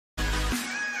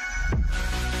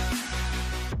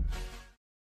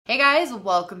Hey guys,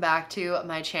 welcome back to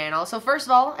my channel. So first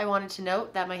of all, I wanted to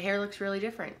note that my hair looks really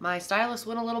different. My stylist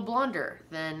went a little blonder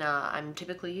than I'm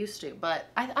typically used to, but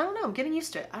I don't know, I'm getting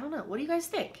used to it. I don't know, what do you guys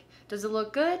think? Does it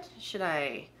look good? Should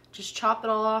I just chop it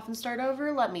all off and start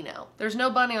over? Let me know. There's no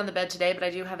bunny on the bed today, but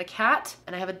I do have a cat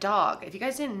and I have a dog. If you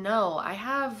guys didn't know,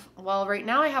 right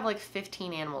now I have like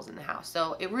 15 animals in the house.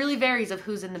 So it really varies of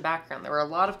who's in the background. There were a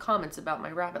lot of comments about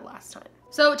my rabbit last time.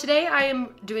 So today I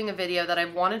am doing a video that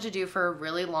I've wanted to do for a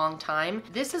really long time.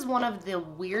 This is one of the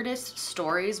weirdest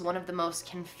stories, one of the most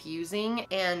confusing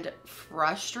and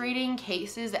frustrating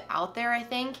cases out there, I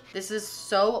think. This is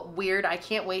so weird. I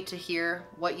can't wait to hear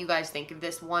what you guys think of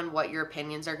this one, what your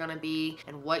opinions are gonna be,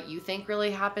 and what you think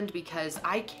really happened, because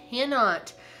I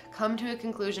cannot come to a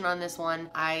conclusion on this one.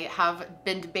 I have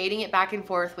been debating it back and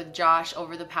forth with Josh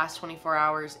over the past 24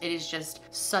 hours. It is just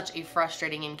such a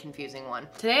frustrating and confusing one.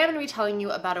 Today I'm going to be telling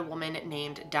you about a woman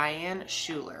named Diane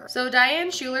Schuler. So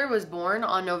Diane Schuler was born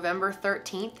on November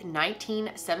 13th,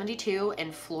 1972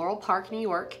 in Floral Park, New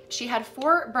York. She had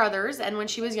 4 brothers, and when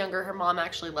she was younger, her mom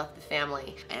actually left the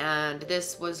family. And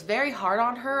this was very hard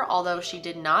on her, although she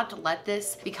did not let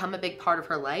this become a big part of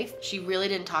her life. She really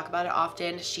didn't talk about it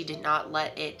often. She did not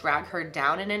let it drag her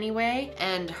down in any way,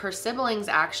 and her siblings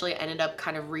actually ended up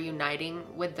kind of reuniting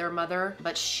with their mother,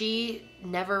 but she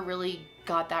never really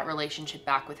got that relationship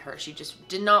back with her. She just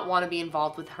did not want to be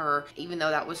involved with her, even though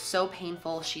that was so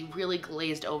painful. She really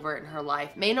glazed over it in her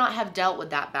life. May not have dealt with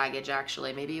that baggage,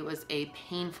 actually. Maybe it was a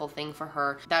painful thing for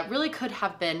her that really could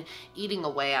have been eating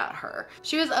away at her.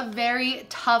 She was a very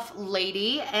tough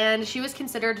lady, and she was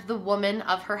considered the woman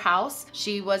of her house.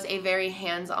 She was a very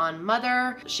hands-on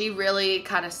mother. She really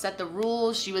kind of set the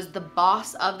rules. She was the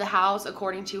boss of the house,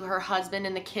 according to her husband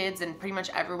and the kids and pretty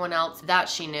much everyone else that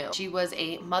she knew. She was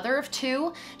a mother of 2.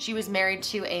 She was married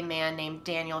to a man named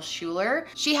Daniel Schuler.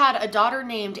 She had a daughter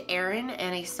named Erin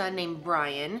and a son named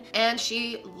Brian, and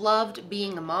she loved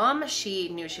being a mom. She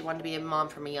knew she wanted to be a mom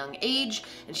from a young age,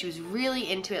 and she was really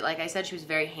into it. Like I said, she was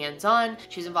very hands-on.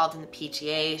 She was involved in the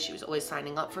PTA. She was always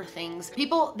signing up for things.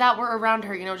 People that were around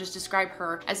her, just describe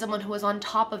her as someone who was on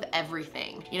top of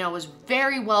everything. Was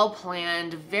very well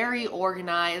planned, very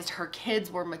organized. Her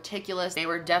kids were meticulous. They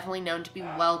were definitely known to be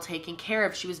well taken care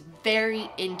of. She was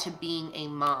very into being a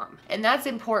mom, and that's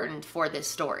important for this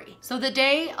story. So the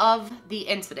day of the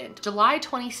incident, July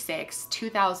 26,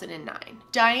 2009,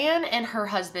 Diane and her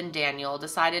husband Daniel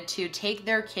decided to take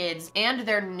their kids and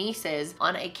their nieces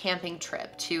on a camping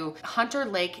trip to Hunter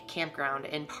Lake Campground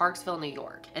in Parksville, New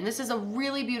York. And this is a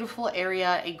really beautiful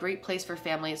area, a great place for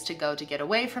families to go to get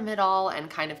away from it all and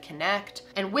kind of connect.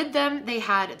 And with them, they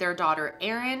had their daughter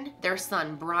Erin, their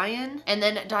son Brian, and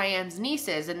then Diane's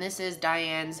nieces, and this is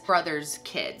Diane's brother's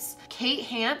kids. Kate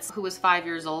Hance, who was 5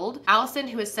 years old, Allison,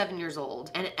 who was 7 years old,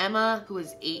 and Emma, who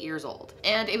was 8 years old.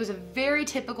 And it was a very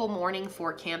typical morning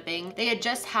for camping. They had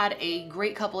just had a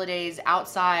great couple of days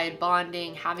outside,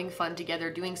 bonding, having fun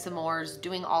together, doing s'mores,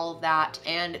 doing all of that.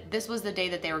 And this was the day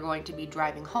that they were going to be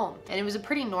driving home. And it was a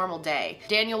pretty normal day.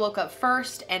 Daniel woke up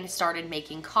first and started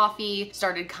making coffee,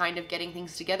 started kind of getting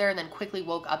things together, and then quickly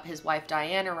woke up his wife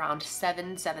Diane around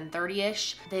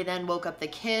 7:30-ish. They then woke up the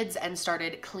kids and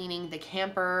started cleaning the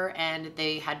camper, and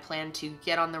they had planned to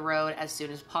get on the road as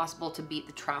soon as possible to beat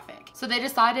the traffic. So they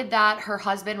decided that her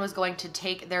husband was going to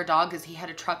take their dog, because he had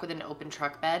a truck with an open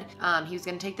truck bed. He was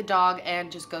going to take the dog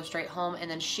and just go straight home, and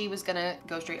then she was going to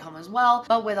go straight home as well,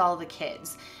 but with all the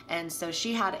kids. And so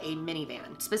she had a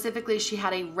minivan. Specifically, she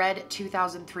had a red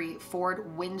 2003 Ford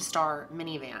Windstar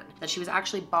minivan that she was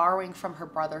actually borrowing from her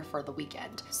brother for the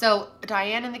weekend. So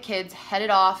Diane and the kids headed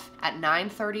off at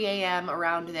 9:30 a.m.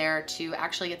 around there to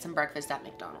actually get some breakfast at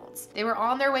McDonald's. They were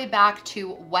on their way back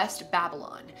to West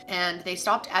Babylon, and they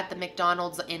stopped at the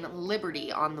McDonald's in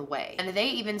Liberty on the way. And they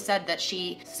even said that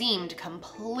she seemed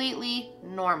completely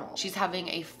normal. She's having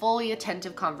a fully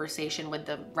attentive conversation with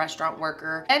the restaurant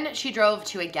worker. Then she drove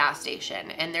to a gas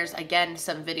station, and there's again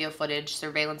some video footage,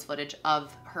 surveillance footage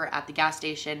of her at the gas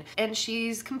station, and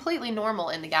she's completely normal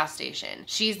in the gas station.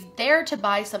 She's there to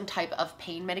buy some type of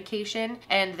pain medication,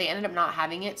 and they ended up not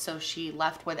having it, so she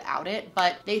left without it,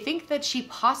 but they think that she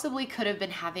possibly could have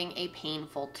been having a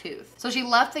painful tooth. So she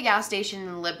left the gas station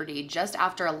in Liberty just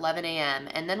after 11 a.m.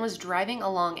 and then was driving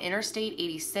along Interstate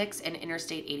 86 and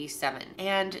Interstate 87.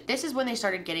 And this is when they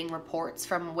started getting reports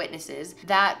from witnesses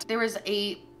that there was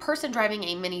a person driving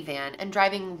a minivan and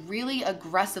driving really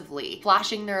aggressively,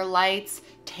 flashing their lights,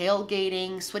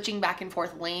 tailgating, switching back and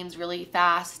forth lanes really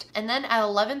fast. And then at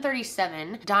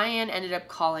 11:37, Diane ended up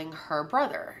calling her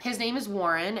brother. His name is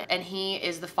Warren, and he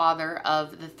is the father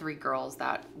of the 3 girls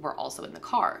that were also in the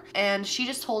car. And she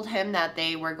just told him that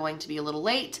they were going to be a little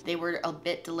late. They were a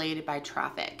bit delayed by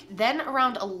traffic. Then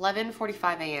around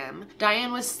 11:45 a.m.,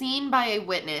 Diane was seen by a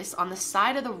witness on the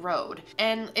side of the road,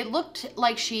 and it looked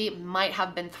like she might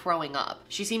have been throwing up.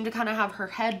 She seemed to kind of have her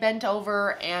head bent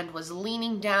over and was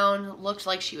leaning down, looked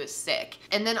like she was sick.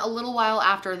 And then a little while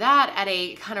after that, at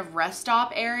a kind of rest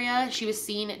stop area, she was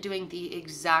seen doing the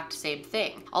exact same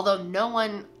thing. Although no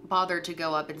one bothered to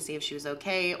go up and see if she was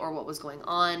okay or what was going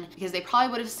on, because they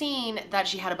probably would have seen that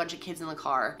she had a bunch of kids in the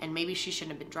car and maybe she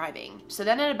shouldn't have been driving. So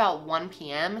then at about 1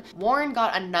 p.m., Warren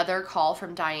got another call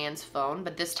from Diane's phone,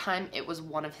 but this time it was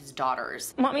one of his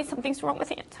daughters. Mommy, something's wrong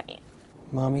with Aunt Diane.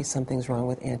 Mommy, something's wrong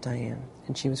with Aunt Diane.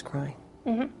 And she was crying.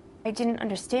 Mm-hmm. I didn't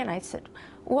understand. I said,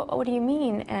 what do you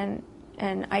mean? And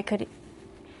I could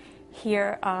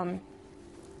hear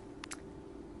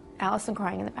Allison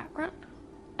crying in the background.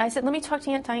 I said, let me talk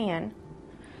to Aunt Diane.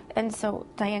 And so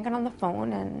Diane got on the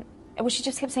phone, and she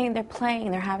just kept saying they're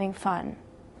playing, they're having fun.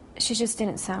 She just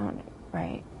didn't sound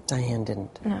right. Diane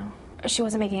didn't. No. She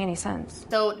wasn't making any sense.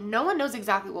 So no one knows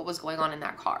exactly what was going on in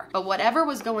that car, but whatever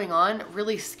was going on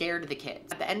really scared the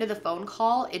kids. At the end of the phone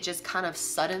call, it just kind of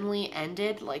suddenly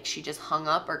ended, like she just hung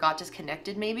up or got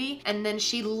disconnected maybe. And then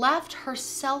she left her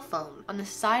cell phone on the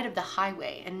side of the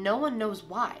highway, and no one knows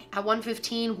why. At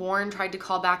 1:15, Warren tried to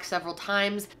call back several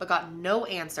times, but got no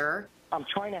answer. I'm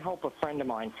trying to help a friend of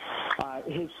mine.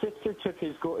 His sister took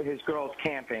his girls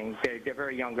camping. They're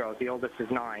very young girls. The oldest is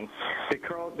 9. The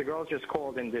girls just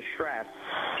called in distress.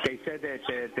 They said that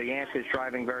the aunt is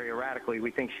driving very erratically.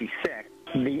 We think she's sick.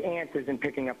 The aunt isn't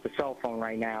picking up the cell phone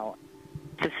right now.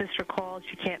 The sister called.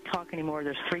 She can't talk anymore.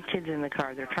 There's 3 kids in the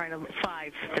car. They're trying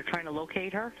to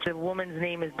locate her. The woman's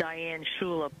name is Diane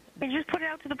Schuler. They just put it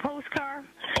out to the post car.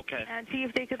 Okay. And see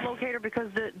if they could locate her, because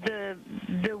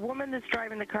the woman that's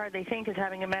driving the car, they think, is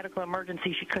having a medical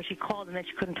emergency because she called and then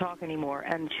she couldn't talk anymore.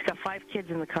 And she's got 5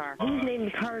 kids in the car. Whose name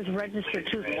the car is registered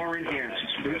to? Warren, yes.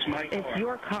 It's my car. It's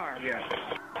your car. Yeah.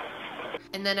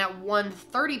 And then at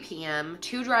 1:30 p.m.,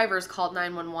 2 drivers called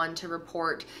 911 to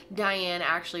report Diane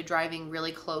actually driving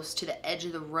really close to the edge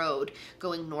of the road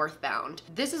going northbound.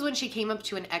 This is when she came up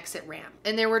to an exit ramp.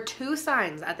 And there were 2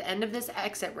 signs at the end of this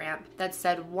exit ramp that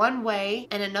said one way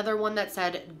and another one that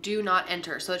said do not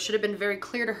enter. So it should have been very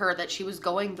clear to her that she was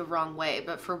going the wrong way.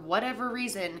 But for whatever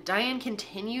reason, Diane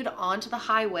continued onto the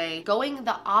highway going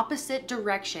the opposite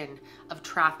direction of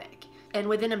traffic. And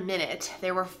within a minute,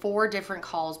 there were 4 different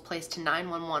calls placed to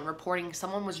 911 reporting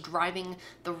someone was driving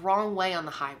the wrong way on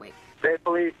the highway. They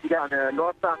believe down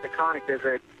northbound Taconic, there's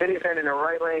a minivan in the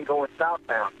right lane going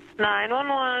southbound.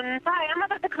 911. Hi, I'm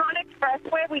at the Taconic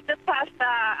Parkway. We just passed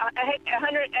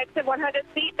 100 exit 100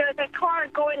 feet. There's a car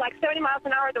going like 70 miles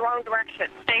an hour the wrong direction.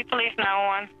 State Police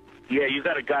 911. Yeah, you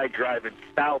got a guy driving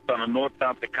south on a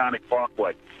northbound Taconic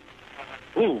Parkway.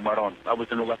 Ooh, Maron, I was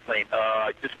in the left lane.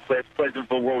 Just past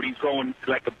Pleasantville Road. He's going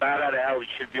like a bat out of hell. He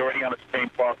should be already on the same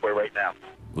parkway right now.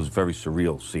 It was very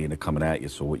surreal seeing it coming at you.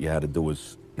 So what you had to do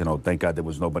was, thank God there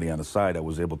was nobody on the side. I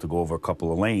was able to go over a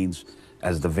couple of lanes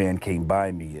as the van came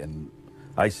by me. And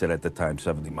I said at the time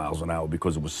 70 miles an hour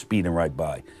because it was speeding right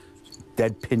by.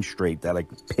 Dead pin straight,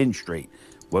 pin straight.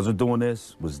 Wasn't doing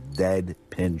this, was dead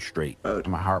pin straight.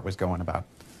 My heart was going about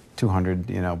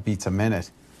 200, beats a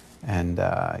minute. And,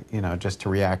 just to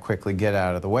react quickly, get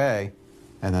out of the way,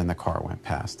 and then the car went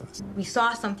past us. We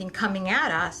saw something coming at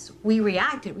us. We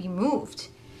reacted. We moved.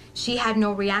 She had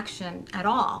no reaction at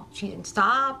all. She didn't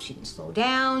stop. She didn't slow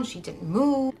down. She didn't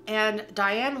move. And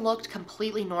Diane looked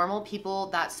completely normal. People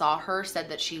that saw her said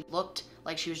that she looked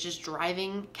like she was just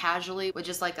driving casually with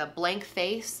just like a blank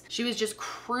face. She was just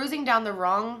cruising down the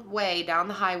wrong way down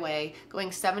the highway,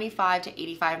 going 75 to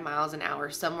 85 miles an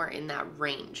hour, somewhere in that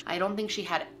range. I don't think she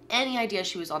had any idea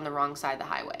she was on the wrong side of the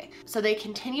highway. So they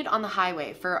continued on the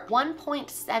highway for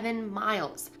 1.7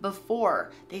 miles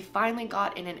before they finally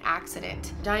got in an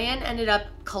accident. Diane ended up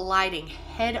colliding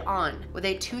head on with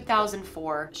a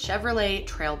 2004 Chevrolet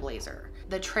Trailblazer.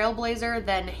 The Trailblazer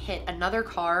then hit another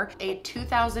car, a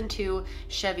 2002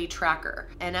 Chevy Tracker.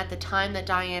 And at the time that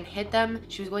Diane hit them,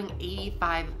 she was going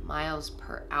 85 miles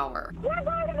per hour. What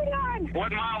road are we on?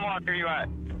 What mile mark are you at?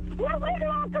 What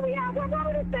road are we on? What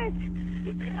road is this?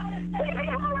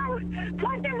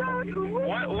 London Road.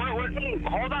 What?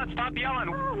 Hold on, stop yelling.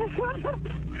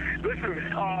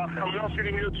 Listen, I'm North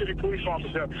City, New York City police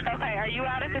officer. Okay, are you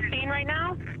out at the scene right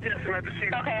now? Yes, I'm at the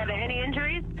scene. Okay, are there any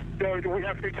injuries? We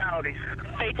have fatalities.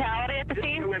 Fatality at the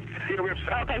scene? We have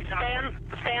okay,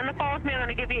 stay on the phone with me. I'm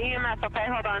going to give you EMS, okay?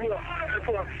 Hold on.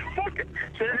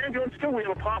 So an ambulance too, we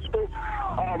have a possible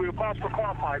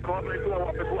car fire. Car may blow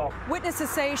up as well.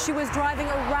 Witnesses say she was driving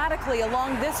erratically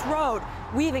along this road,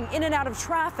 weaving in and out of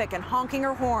traffic and honking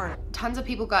her horn. Tons of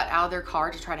people got out of their car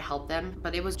to try to help them,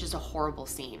 but it was just a horrible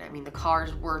scene. I mean, the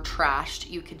cars were trashed.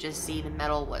 You could just see the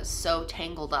metal was so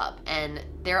tangled up. And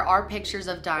there are pictures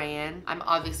of Diane. I'm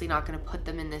obviously not going to put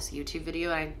them in this YouTube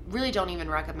video, and I really don't even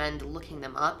recommend looking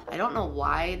them up. I don't know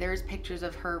why there's pictures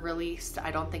of her released. I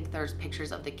don't think there's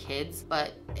pictures of the kids,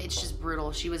 but it's just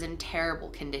brutal. She was in terrible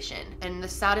condition. And the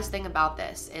saddest thing about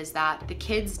this is that the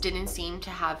kids didn't seem to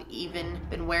have even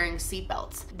been wearing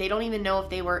seatbelts. They don't even know if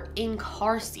they were in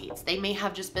car seats. They may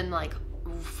have just been like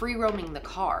free roaming the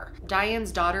car.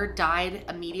 Diane's daughter died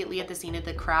immediately at the scene of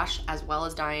the crash, as well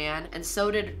as Diane, and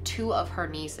so did 2 of her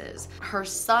nieces. Her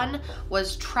son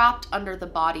was trapped under the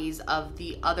bodies of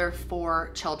the other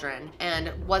 4 children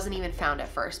and wasn't even found at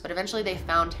first, but eventually they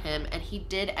found him and he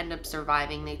did end up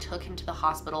surviving. They took him to the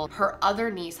hospital. Her other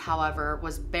niece, however,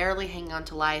 was barely hanging on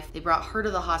to life. They brought her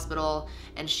to the hospital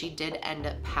and she did end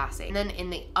up passing. And then in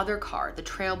the other car, the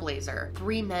Trailblazer,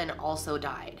 3 men also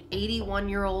died.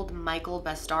 81-year-old Michael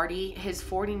Bastardi, his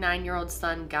 49-year-old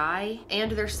son Guy,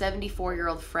 and their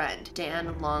 74-year-old friend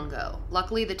Dan Longo.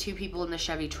 Luckily, the 2 people in the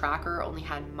Chevy Tracker only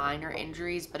had minor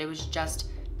injuries, but it was just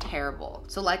terrible.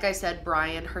 So like I said,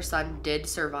 Brian, her son, did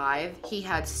survive. He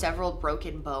had several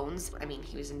broken bones. I mean,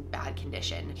 he was in bad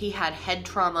condition. He had head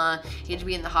trauma. He had to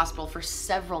be in the hospital for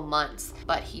several months,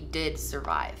 but he did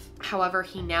survive. However,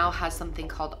 he now has something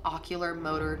called ocular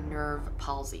motor nerve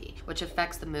palsy, which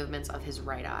affects the movements of his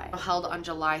right eye. Held on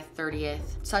July 30th.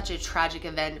 Such a tragic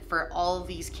event for all of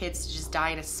these kids to just die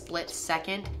in a split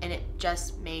second, and it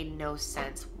just made no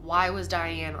sense. Why was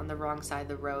Diane on the wrong side of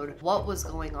the road? What was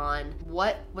going on?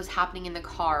 What was happening in the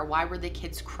car? Why were the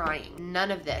kids crying?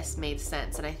 None of this made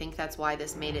sense, and I think that's why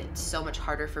this made it so much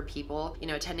harder for people, you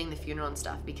know, attending the funeral and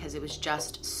stuff, because it was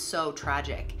just so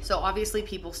tragic. So obviously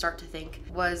people start to think,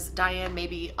 was Diane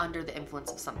maybe under the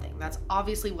influence of something? That's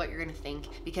obviously what you're gonna think,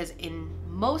 because in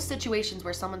most situations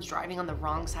where someone's driving on the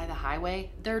wrong side of the highway,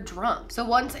 they're drunk. So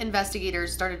once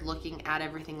investigators started looking at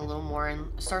everything a little more and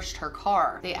searched her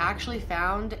car, they actually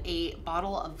found a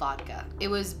bottle of vodka. It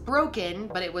was broken,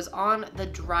 but it was on the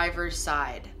driver's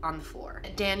side on the floor.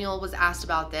 Daniel was asked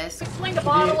about this. Explain the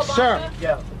bottle of vodka. Sure.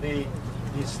 Yeah, the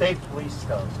state police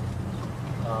does.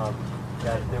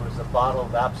 That there was a bottle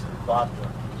of absolute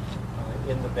vodka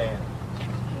in the van.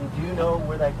 Do you know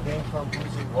where that came from,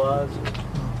 whose it was?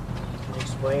 Can you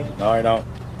explain? No, I don't.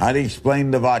 How do you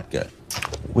explain the vodka?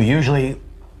 We usually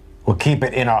will keep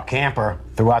it in our camper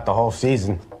throughout the whole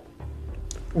season.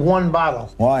 1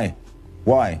 bottle. Why?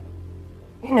 Why?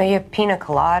 You know, you have pina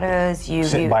coladas, you...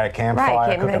 Sit by a campfire,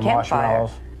 right, cooking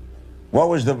marshmallows. What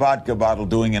was the vodka bottle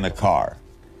doing in a car?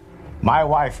 My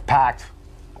wife packed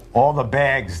all the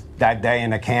bags that day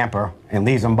in the camper and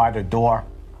leaves them by the door.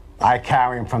 I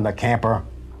carry them from the camper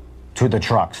to the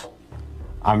trucks.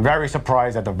 I'm very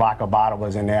surprised that the vodka bottle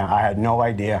was in there. I had no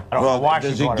idea. I don't know why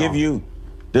does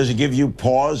it give you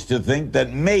pause to think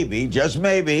that maybe, just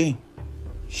maybe,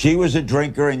 she was a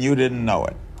drinker and you didn't know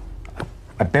it?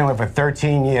 I've been with her for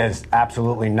 13 years.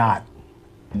 Absolutely not.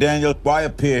 Daniel, why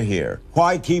appear here?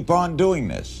 Why keep on doing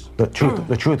this? The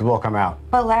truth will come out.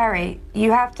 But Larry,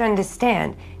 you have to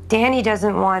understand, Danny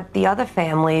doesn't want the other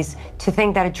families to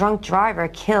think that a drunk driver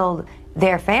killed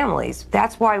their families.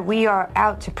 That's why we are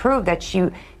out to prove that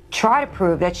she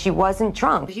wasn't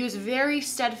drunk. He was very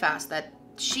steadfast that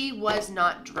she was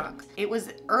not drunk. It was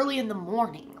early in the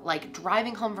morning, like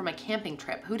driving home from a camping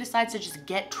trip. Who decides to just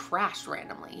get trashed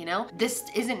randomly, you know? This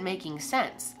isn't making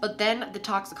sense. But then the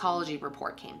toxicology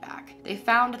report came back. They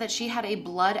found that she had a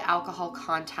blood alcohol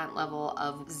content level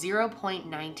of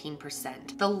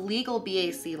 0.19%. The legal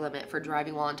BAC limit for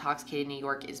driving while intoxicated in New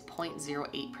York is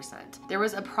 0.08%. There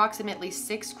was approximately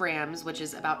 6 grams, which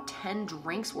is about 10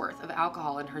 drinks worth of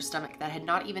alcohol in her stomach that had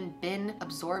not even been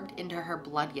absorbed into her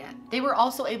blood yet. They were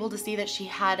also able to see that she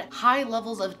had high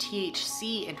levels of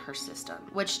THC in her system,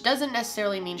 which doesn't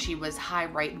necessarily mean she was high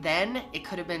right then. It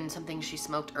could have been something she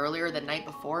smoked earlier the night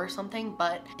before or something,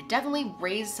 but it definitely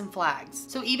raised some flags.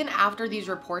 So even after these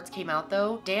reports came out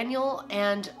though, Daniel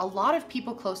and a lot of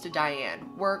people close to Diane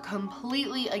were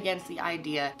completely against the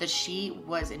idea that she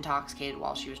was intoxicated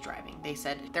while she was driving. They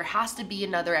said there has to be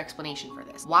another explanation for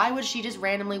this. Why would she just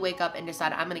randomly wake up and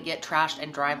decide, I'm gonna get trashed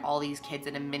and drive all these kids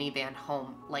in a minivan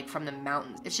home, like from the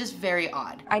mountains? It's just very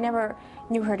odd. I never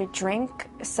knew her to drink,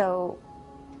 so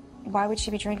why would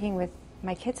she be drinking with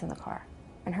my kids in the car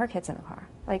and her kids in the car?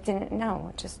 Like, didn't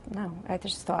know, just no. I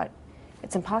just thought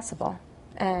it's impossible,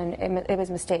 and it was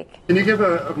a mistake. Can you give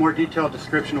a more detailed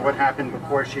description of what happened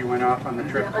before she went off on the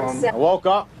trip home? I woke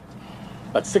up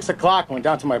at 6 o'clock, went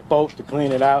down to my boat to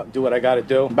clean it out, do what I got to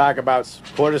do. Back about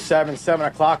 6:45, 7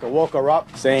 o'clock, I woke her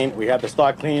up saying we had to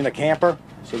start cleaning the camper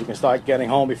so we can start getting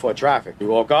home before traffic. We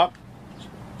woke up,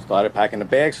 started packing the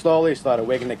bags slowly, started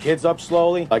waking the kids up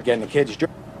slowly, started getting the kids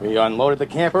dressed. We unloaded the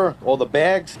camper, all the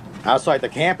bags outside the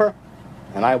camper,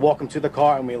 and I walked them to the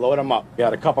car and we load them up. We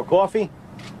had a cup of coffee,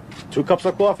 2 cups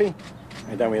of coffee,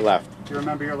 and then we left. Do you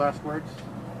remember your last words?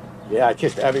 Yeah, I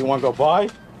kissed everyone goodbye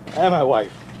and my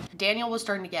wife. Daniel was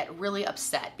starting to get really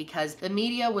upset because the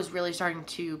media was really starting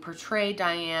to portray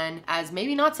Diane as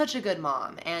maybe not such a good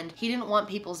mom, and he didn't want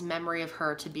people's memory of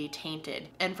her to be tainted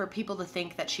and for people to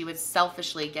think that she would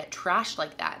selfishly get trashed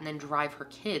like that and then drive her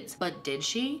kids. But did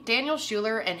she? Daniel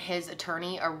Schuler and his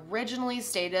attorney originally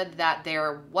stated that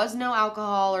there was no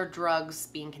alcohol or drugs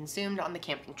being consumed on the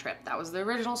camping trip. That was the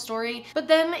original story, but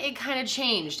then it kind of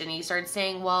changed and he started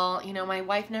saying, well, you know, my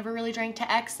wife never really drank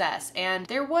to excess, and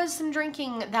there was some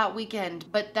drinking that weekend,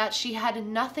 but that she had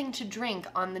nothing to drink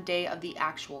on the day of the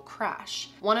actual crash.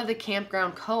 One of the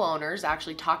campground co-owners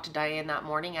actually talked to Diane that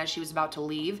morning as she was about to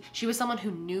leave. She was someone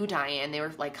who knew Diane. They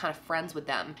were like kind of friends with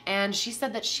them. And she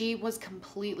said that she was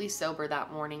completely sober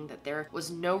that morning, that there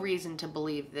was no reason to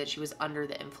believe that she was under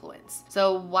the influence.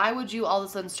 So why would you all of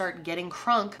a sudden start getting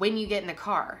crunk when you get in a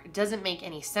car? It doesn't make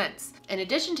any sense. In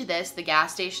addition to this, the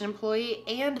gas station employee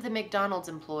and the McDonald's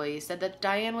employee said that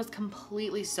Diane was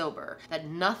completely sober, that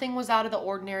nothing was out of the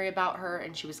ordinary about her,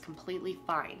 and she was completely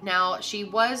fine. Now, she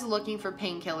was looking for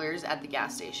painkillers at the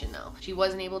gas station though. She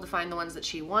wasn't able to find the ones that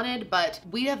she wanted, but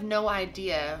we have no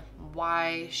idea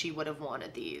why she would have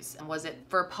wanted these. And was it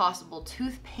for possible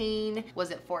tooth pain?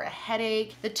 Was it for a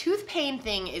headache? The tooth pain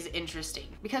thing is interesting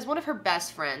because one of her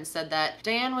best friends said that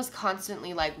Diane was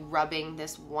constantly like rubbing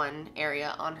this one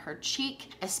area on her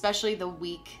cheek, especially the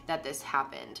week that this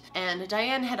happened. And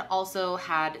Diane had also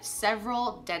had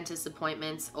several dentist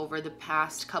appointments over the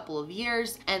past couple of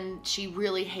years, and she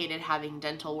really hated having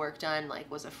dental work done,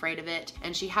 like was afraid of it.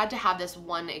 And she had to have this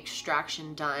one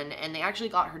extraction done, and they actually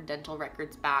got her dental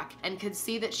records back and could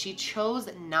see that she chose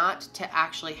not to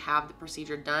actually have the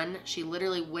procedure done. She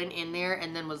literally went in there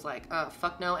and then was like,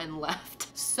 fuck no, and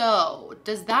left. So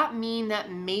does that mean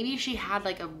that maybe she had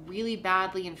like a really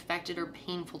badly infected or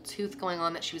painful tooth going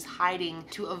on that she was hiding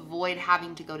to avoid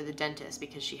having to go to the dentist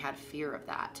because she had fear of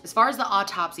that? As far as the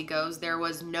autopsy goes, there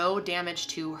was no damage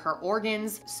to her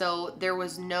organs, so there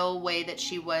was no way that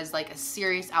she was like a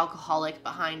serious alcoholic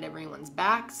behind everyone's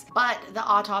backs. But the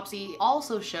autopsy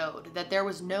also showed that there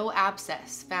was no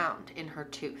abscess found in her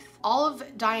tooth. All of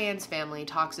Diane's family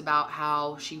talks about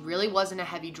how she really wasn't a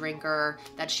heavy drinker,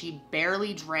 that she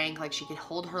barely drank, like she could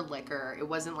hold her liquor. It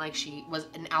wasn't like she was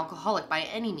an alcoholic by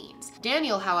any means.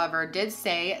 Daniel, however, did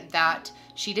say that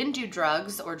she didn't do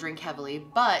drugs or drink heavily,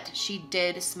 but she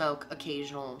did smoke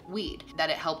occasional weed, that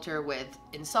it helped her with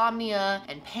insomnia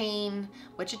and pain,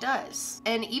 which it does.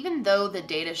 And even though the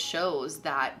data shows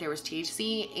that there was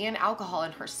THC and alcohol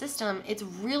in her system, it's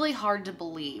really hard to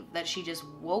believe that she just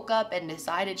woke up and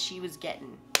decided she was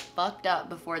getting fucked up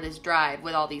before this drive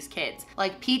with all these kids.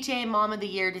 Like PTA Mom of the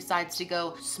Year decides to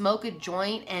go smoke a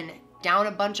joint and down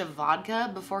a bunch of vodka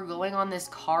before going on this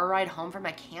car ride home from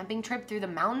a camping trip through the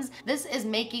mountains. This is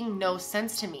making no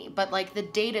sense to me, but like the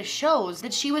data shows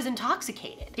that she was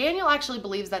intoxicated. Daniel actually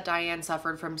believes that Diane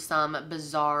suffered from some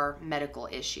bizarre medical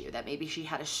issue, that maybe she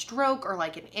had a stroke or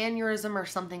like an aneurysm or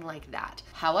something like that.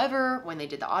 However, when they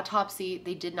did the autopsy,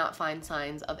 they did not find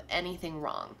signs of anything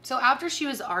wrong. So after she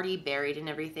was already buried and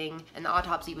everything, and the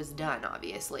autopsy was done,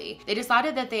 obviously, they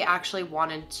decided that they actually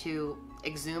wanted to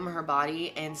exhume her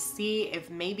body and see if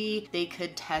maybe they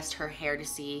could test her hair to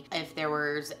see if there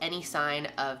was any sign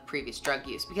of previous drug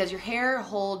use, because your hair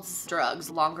holds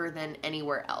drugs longer than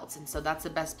anywhere else, and so that's the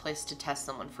best place to test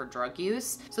someone for drug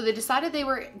use. So they decided they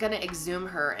were gonna exhume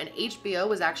her, and HBO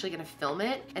was actually gonna film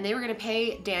it, and they were gonna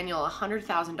pay Daniel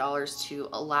 $100,000 to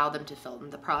allow them to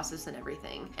film the process and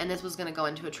everything, and this was gonna go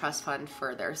into a trust fund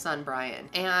for their son Brian.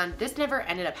 And this never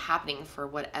ended up happening for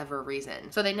whatever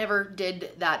reason, so they never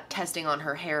did that testing on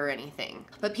her hair or anything.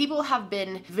 But people have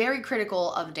been very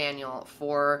critical of Daniel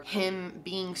for him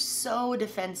being so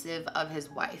defensive of his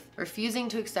wife, refusing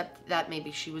to accept that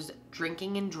maybe she was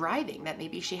drinking and driving, that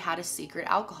maybe she had a secret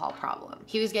alcohol problem.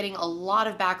 He was getting a lot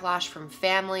of backlash from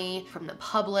family, from the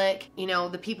public. You know,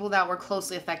 the people that were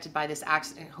closely affected by this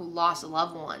accident who lost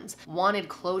loved ones wanted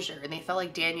closure, and they felt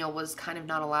like Daniel was kind of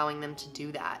not allowing them to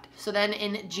do that. So then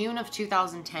in June of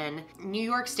 2010, New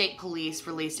York State Police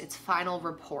released its final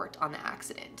report on the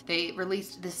accident. They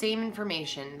released the same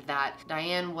information, that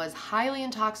Diane was highly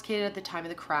intoxicated at the time of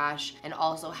the crash and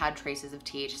also had traces of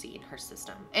THC in her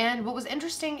system. And what was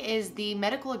interesting is the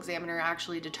medical examiner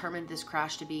actually determined this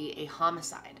crash to be a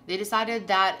homicide. They decided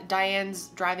that Diane's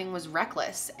driving was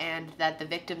reckless and that the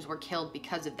victims were killed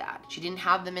because of that. She didn't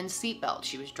have them in seatbelts.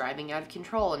 She was driving out of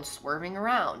control and swerving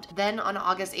around. Then on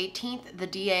August 18th, the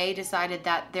DA decided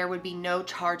that there would be no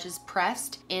charges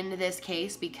pressed in this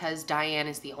case because Diane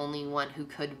is the only one who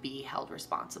could be held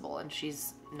responsible, and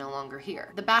she's no longer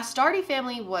here. The Bastardi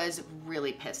family was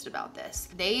really pissed about this.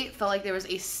 They felt like there was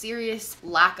a serious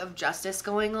lack of justice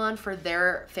going on for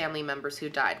their family members who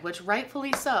died, which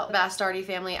rightfully so. The Bastardi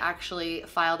family actually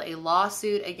filed a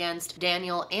lawsuit against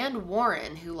Daniel and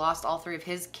Warren, who lost all 3 of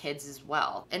his kids as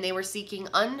well. And they were seeking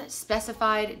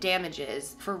unspecified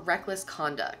damages for reckless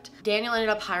conduct. Daniel ended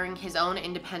up hiring his own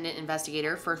independent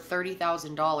investigator for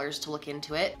 $30,000 to look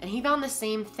into it, and he found the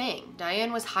same thing.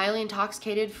 Diane was highly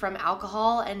intoxicated from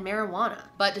alcohol and marijuana.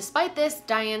 But despite this,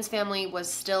 Diane's family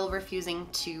was still refusing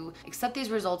to accept these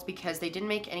results because they didn't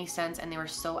make any sense and they were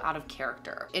so out of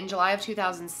character. In July of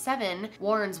 2007,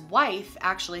 Warren's wife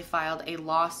actually filed a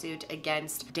lawsuit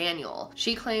against Daniel.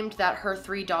 She claimed that her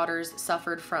 3 daughters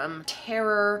suffered from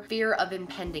terror, fear of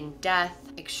impending death,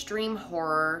 extreme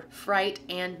horror, fright,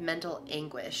 and mental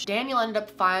anguish. Daniel ended up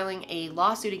filing a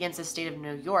lawsuit against the state of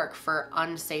New York for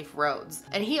unsafe roads.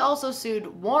 And he also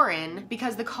sued Warren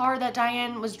because the car that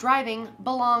Diane was driving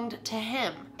belonged to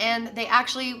him. And they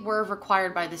actually were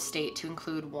required by the state to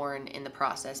include Warren in the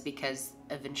process because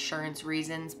of insurance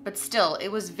reasons, but still, it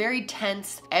was very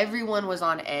tense. Everyone was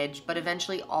on edge, but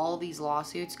eventually all these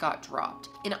lawsuits got dropped.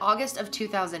 In August of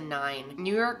 2009,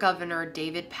 New York Governor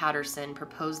David Paterson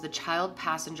proposed the Child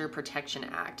Passenger Protection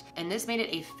Act, and this made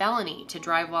it a felony to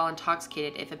drive while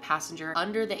intoxicated if a passenger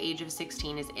under the age of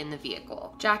 16 is in the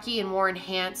vehicle. Jackie and Warren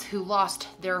Hance, who lost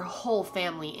their whole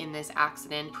family in this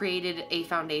accident, created a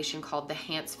foundation called the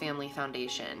Hance Family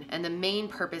Foundation, and the main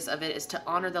purpose of it is to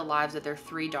honor the lives of their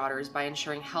 3 daughters by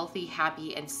ensuring healthy,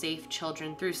 happy, and safe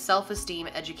children through self-esteem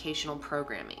educational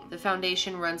programming. The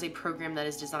foundation runs a program that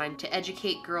is designed to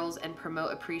educate girls and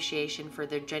promote appreciation for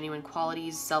their genuine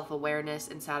qualities, self-awareness,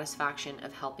 and satisfaction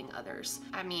of helping others.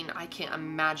 I mean, I can't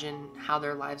imagine how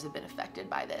their lives have been affected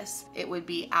by this. It would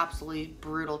be absolutely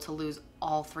brutal to lose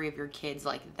all 3 of your kids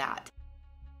like that.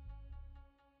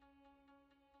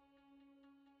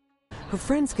 Her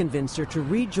friends convinced her to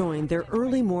rejoin their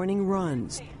early morning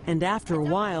runs, and after a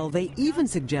while, they even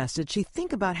suggested she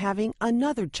think about having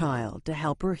another child to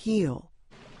help her heal.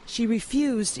 She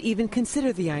refused to even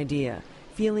consider the idea,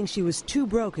 feeling she was too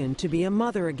broken to be a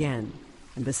mother again.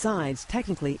 And besides,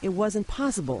 technically, it wasn't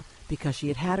possible because she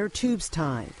had had her tubes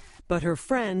tied. But her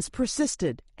friends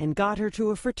persisted and got her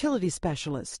to a fertility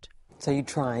specialist. So you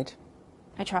tried?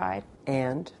 I tried.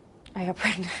 And? I got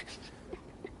pregnant.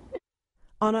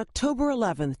 On October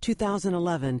 11,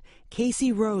 2011,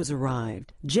 Casey Rose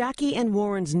arrived. Jackie and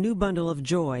Warren's new bundle of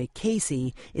joy,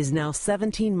 Casey, is now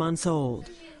 17 months old.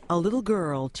 A little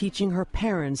girl teaching her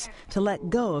parents to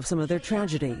let go of some of their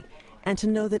tragedy and to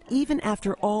know that even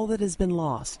after all that has been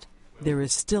lost, there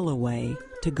is still a way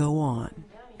to go on.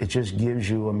 It just gives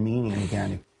you a meaning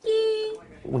again.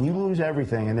 When you lose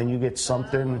everything and then you get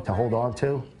something to hold on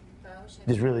to,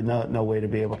 there's really no way to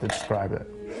be able to describe it.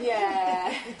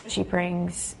 Yeah. She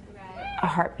brings a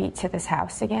heartbeat to this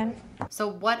house again. So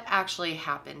what actually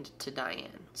happened to Diane?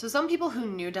 So some people who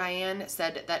knew Diane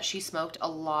said that she smoked a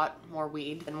lot more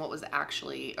weed than what was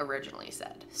actually originally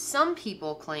said. Some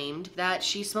people claimed that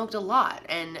she smoked a lot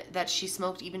and that she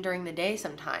smoked even during the day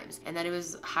sometimes, and that it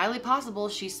was highly possible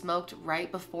she smoked right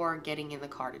before getting in the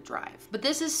car to drive. But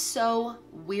this is so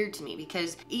weird to me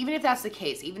because even if that's the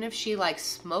case, even if she like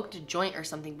smoked a joint or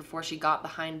something before she got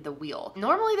behind the wheel,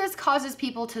 normally this causes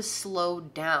people to slow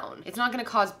down. It's not going to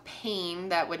cause pain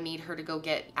that would need her to go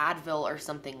get Advil or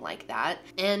something like that.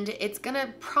 And it's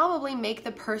gonna probably make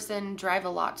the person drive a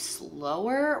lot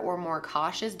slower or more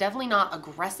cautious, definitely not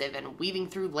aggressive and weaving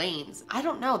through lanes. I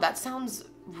don't know, that sounds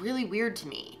really weird to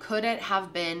me. Could it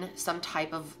have been some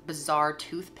type of bizarre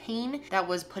tooth pain that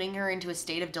was putting her into a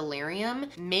state of delirium?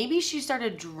 Maybe she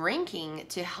started drinking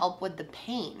to help with the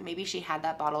pain. Maybe she had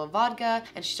that bottle of vodka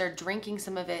and she started drinking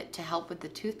some of it to help with the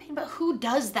tooth pain. But who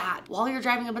does that while you're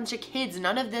driving a bunch of kids?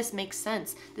 None of this makes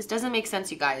sense. This doesn't make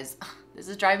sense, you guys. This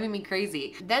is driving me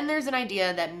crazy. Then there's an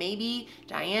idea that maybe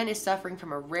Diane is suffering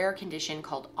from a rare condition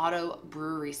called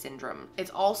auto-brewery syndrome.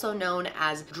 It's also known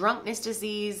as drunkenness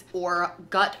disease or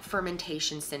gut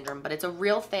fermentation syndrome, but it's a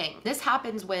real thing. This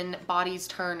happens when bodies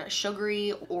turn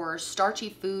sugary or starchy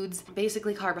foods,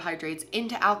 basically carbohydrates,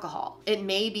 into alcohol. It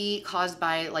may be caused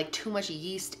by like too much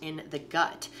yeast in the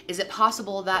gut. Is it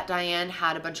possible that Diane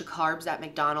had a bunch of carbs at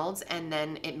McDonald's and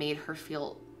then it made her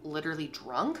feel literally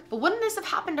drunk? But wouldn't this have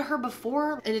happened to her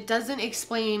before? And it doesn't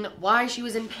explain why she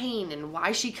was in pain and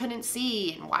why she couldn't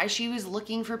see and why she was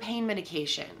looking for pain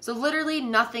medication. So literally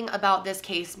nothing about this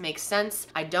case makes sense.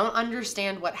 I don't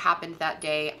understand what happened that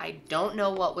day. I don't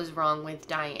know what was wrong with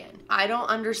Diane. I don't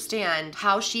understand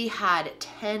how she had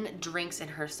 10 drinks in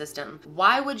her system.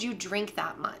 Why would you drink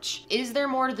that much? Is there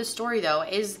more to the story though?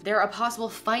 Is there a possible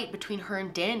fight between her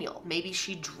and Daniel? Maybe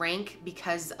she drank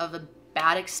because of a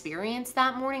bad experience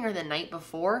that morning or the night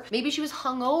before. Maybe she was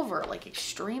hungover, like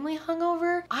extremely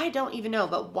hungover. I don't even know,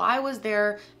 but why was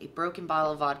there a broken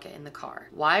bottle of vodka in the car?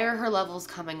 Why are her levels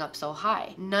coming up so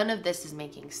high? None of this is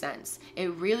making sense.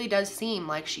 It really does seem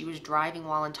like she was driving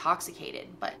while intoxicated,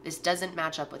 but this doesn't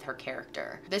match up with her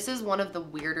character. This is one of the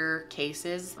weirder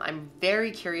cases. I'm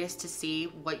very curious to see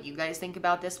what you guys think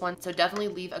about this one, so definitely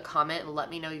leave a comment and let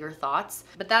me know your thoughts.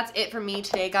 But that's it for me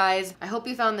today, guys. I hope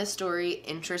you found this story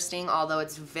interesting, although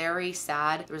it's very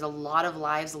sad. There was a lot of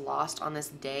lives lost on this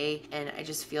day, and I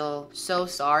just feel so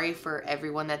sorry for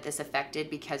everyone that this affected,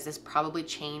 because this probably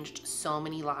changed so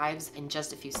many lives in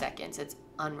just a few seconds. It's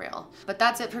unreal. But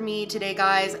that's it for me today,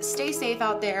 guys. Stay safe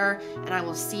out there, and I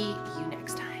will see you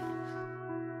next time.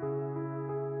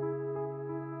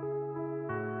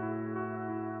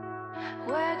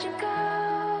 Where'd you go?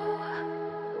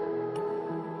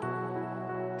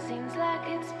 Seems like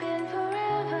it's been forever.